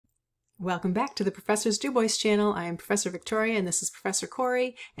Welcome back to the Professor's Du Bois channel. I am Professor Victoria and this is Professor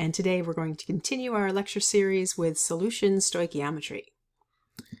Corey, and today we're going to continue our lecture series with solution stoichiometry.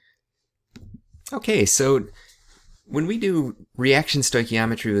 Okay, so when we do reaction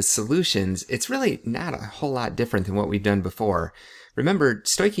stoichiometry with solutions, it's really not a whole lot different than what we've done before. Remember,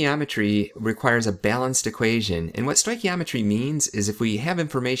 stoichiometry requires a balanced equation, and what stoichiometry means is if we have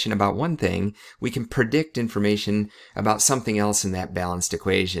information about one thing, we can predict information about something else in that balanced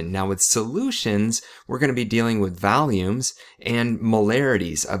equation. Now with solutions, we're going to be dealing with volumes and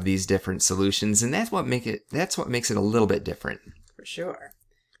molarities of these different solutions, and that's what makes it a little bit different. For sure.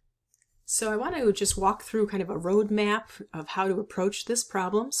 So I want to just walk through kind of a roadmap of how to approach this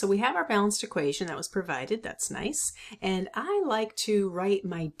problem. So we have our balanced equation that was provided. That's nice. And I like to write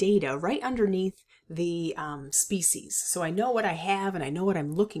my data right underneath the species. So I know what I have and I know what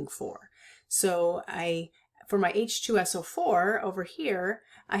I'm looking for. So for my H2SO4 over here,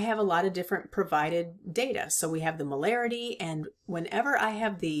 I have a lot of different provided data. So we have the molarity, and whenever I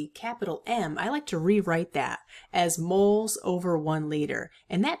have the capital M, I like to rewrite that as moles over 1 liter.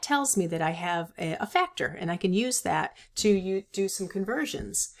 And that tells me that I have a factor, and I can use that to do some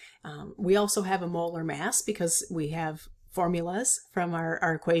conversions. We also have a molar mass because we have formulas from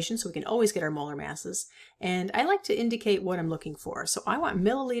our equation, so we can always get our molar masses. And I like to indicate what I'm looking for. So I want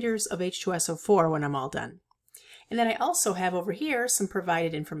milliliters of H2SO4 when I'm all done. And then I also have over here some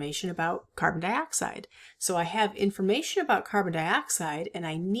provided information about carbon dioxide. So I have information about carbon dioxide and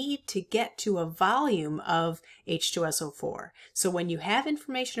I need to get to a volume of H2SO4. So when you have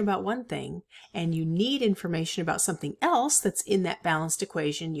information about one thing and you need information about something else that's in that balanced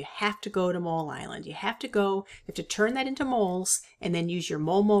equation, you have to go to mole island. You have to turn that into moles and then use your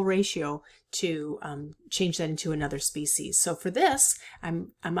mole-mole ratio to change that into another species. So for this,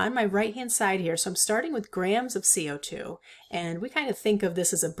 I'm on my right-hand side here. So I'm starting with grams of CO2, and we kind of think of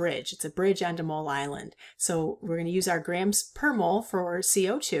this as a bridge. It's a bridge onto mole island. So we're going to use our grams per mole for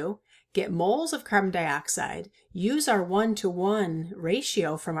CO2, get moles of carbon dioxide, use our 1-to-1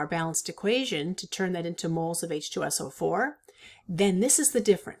 ratio from our balanced equation to turn that into moles of H2SO4. Then this is the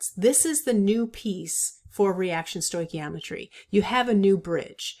difference. This is the new piece for reaction stoichiometry. You have a new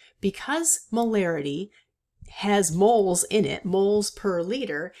bridge. Because molarity has moles in it, moles per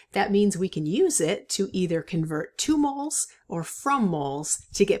liter, that means we can use it to either convert to moles or from moles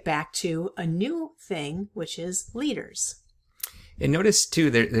to get back to a new thing, which is liters. And notice too,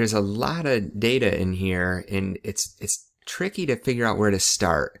 there's a lot of data in here, and it's tricky to figure out where to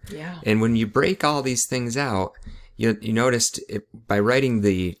start. Yeah. And when you break all these things out, you noticed by writing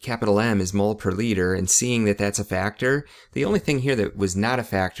the capital M as mole per liter and seeing that that's a factor, the only thing here that was not a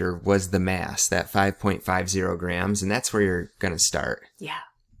factor was the mass, that 5.50 grams, and that's where you're going to start. Yeah.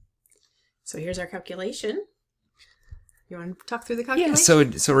 So here's our calculation. You want to talk through the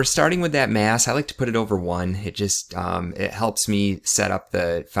calculation? Yeah, so we're starting with that mass. I like to put it over 1. It just it helps me set up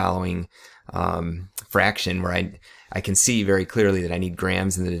the following fraction where I can see very clearly that I need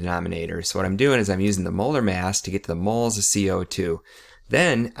grams in the denominator. So what I'm doing is I'm using the molar mass to get to the moles of CO2.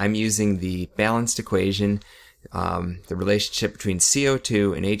 Then I'm using the balanced equation, the relationship between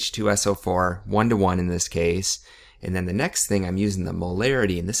CO2 and H2SO4, 1-to-1 in this case. And then the next thing, I'm using the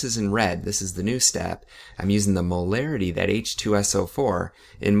molarity, and this is in red, this is the new step. I'm using the molarity, that H2SO4,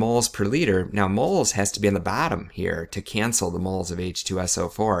 in moles per liter. Now moles has to be on the bottom here to cancel the moles of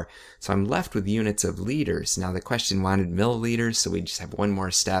H2SO4. So I'm left with units of liters. Now the question wanted milliliters, so we just have one more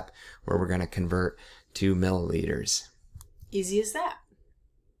step where we're going to convert to milliliters. Easy as that.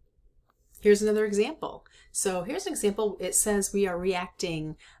 Here's another example. So here's an example. It says we are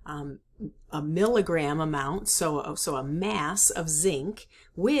reacting a milligram amount, so a mass of zinc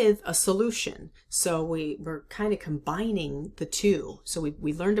with a solution. So we're kind of combining the two. So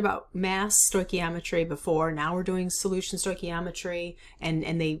we learned about mass stoichiometry before. Now we're doing solution stoichiometry, and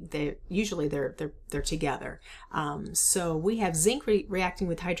they usually they're together. So we have zinc reacting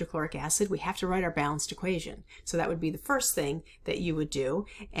with hydrochloric acid. We have to write our balanced equation. So that would be the first thing that you would do.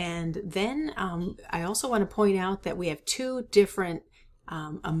 And then I also want to point out that we have two different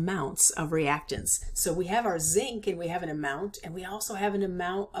amounts of reactants. So we have our zinc and we have an amount, and we also have an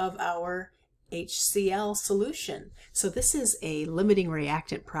amount of our HCl solution. So this is a limiting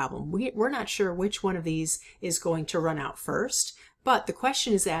reactant problem. We're not sure which one of these is going to run out first, but the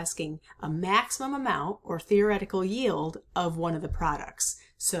question is asking a maximum amount or theoretical yield of one of the products.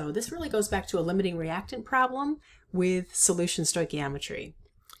 So this really goes back to a limiting reactant problem with solution stoichiometry.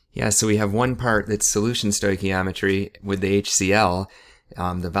 Yeah, so we have one part that's solution stoichiometry with the HCl.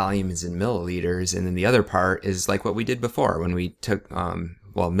 The volume is in milliliters, and then the other part is like what we did before when we took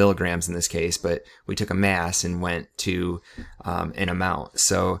well, milligrams in this case, but we took a mass and went to an amount.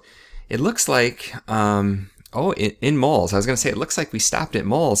 So It looks like, in moles. I was going to say, it looks like we stopped at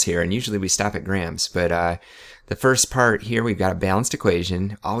moles here, and usually we stop at grams. But the first part here, we've got a balanced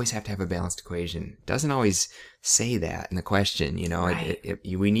equation. Always have to have a balanced equation. Doesn't always say that in the question, you know. Right.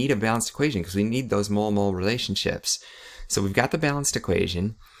 We need a balanced equation because we need those mole-mole relationships. So we've got the balanced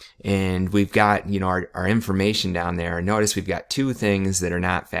equation, and we've got, you know, our information down there. Notice we've got two things that are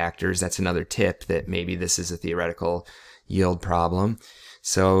not factors. That's another tip that maybe this is a theoretical yield problem.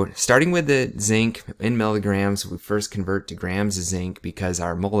 So starting with the zinc in milligrams, we first convert to grams of zinc because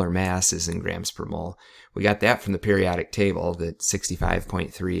our molar mass is in grams per mole. We got that from the periodic table, the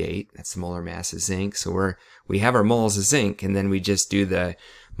 65.38. That's the molar mass of zinc. So we have our moles of zinc, and then we just do the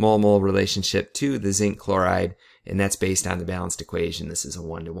mole-mole relationship to the zinc chloride, and that's based on the balanced equation. This is a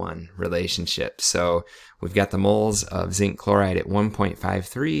 1-to-1 relationship. So we've got the moles of zinc chloride at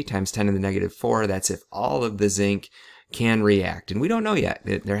 1.53 times 10 to the negative 4. That's if all of the zinc can react. And we don't know yet.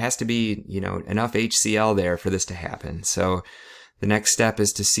 There has to be, you know, enough HCl there for this to happen. So the next step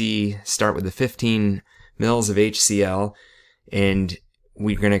is to start with the 15 mils of HCl, and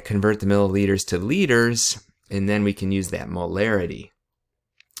we're going to convert the milliliters to liters, and then we can use that molarity.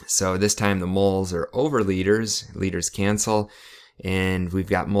 So this time the moles are over liters. Liters cancel, and we've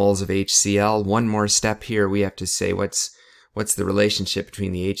got moles of HCl. One more step here. We have to say what's the relationship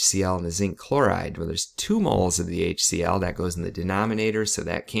between the HCl and the zinc chloride? Well, there's 2 moles of the HCl. That goes in the denominator, so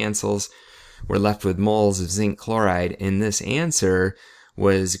that cancels. We're left with moles of zinc chloride, and this answer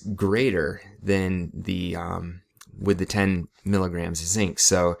was greater than the with the 10 milligrams of zinc.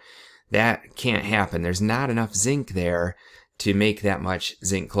 So that can't happen. There's not enough zinc there to make that much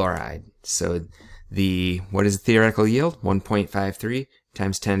zinc chloride. So what is the theoretical yield? 1.53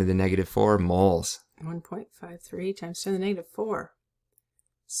 times 10 to the negative 4 moles. 1.53 times 10 to the negative 4.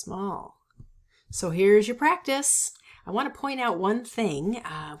 Small. So here's your practice. I want to point out one thing.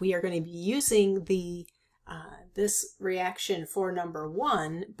 We are going to be using this reaction for number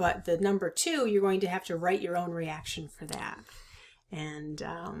 1, but the number 2, you're going to have to write your own reaction for that. And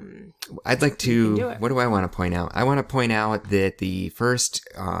I'd like to, what do I want to point out? I want to point out that the first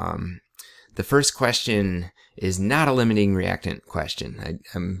question is not a limiting reactant question.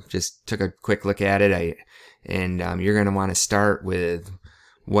 I just took a quick look at it. You're going to want to start with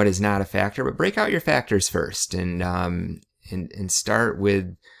what is not a factor, but break out your factors first, and start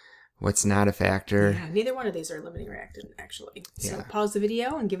with what's not a factor. Yeah, neither one of these are limiting reactant, actually. So Yeah. pause the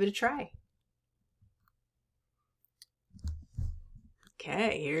video and give it a try.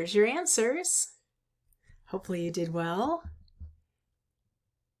 Okay, here's your answers. Hopefully you did well.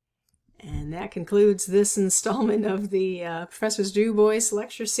 And that concludes this installment of the Professor DuBois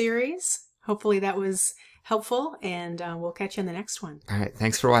lecture series. Hopefully that was helpful, and we'll catch you on the next one. All right,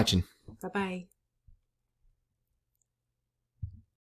 thanks for watching. Bye-bye.